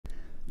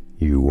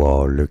You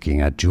are looking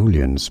at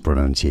Julian's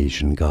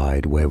pronunciation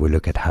guide, where we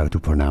look at how to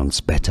pronounce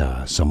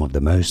better some of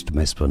the most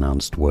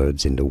mispronounced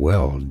words in the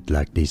world,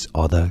 like this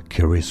other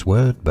curious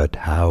word. But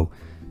how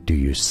do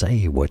you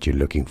say what you're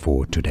looking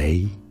for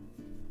today?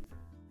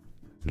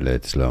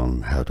 Let's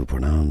learn how to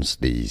pronounce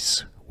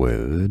this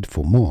word.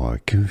 For more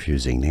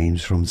confusing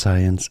names from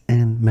science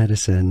and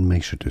medicine,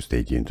 make sure to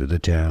stay tuned to the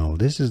channel.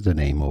 This is the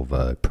name of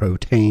a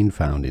protein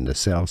found in the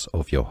cells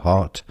of your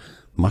heart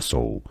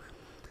muscle.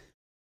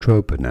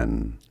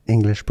 Troponin.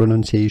 English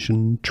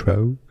pronunciation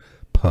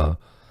troponin.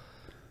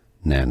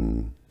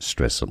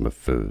 Stress on the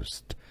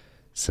first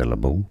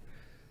syllable.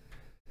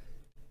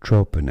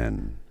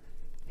 Troponin.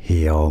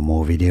 Here are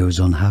more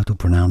videos on how to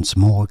pronounce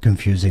more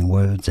confusing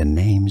words and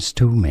names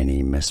too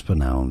many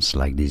mispronounced.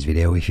 Like this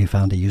video if you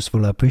found it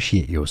useful. I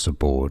appreciate your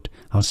support.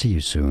 I'll see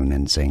you soon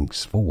and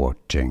thanks for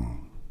watching.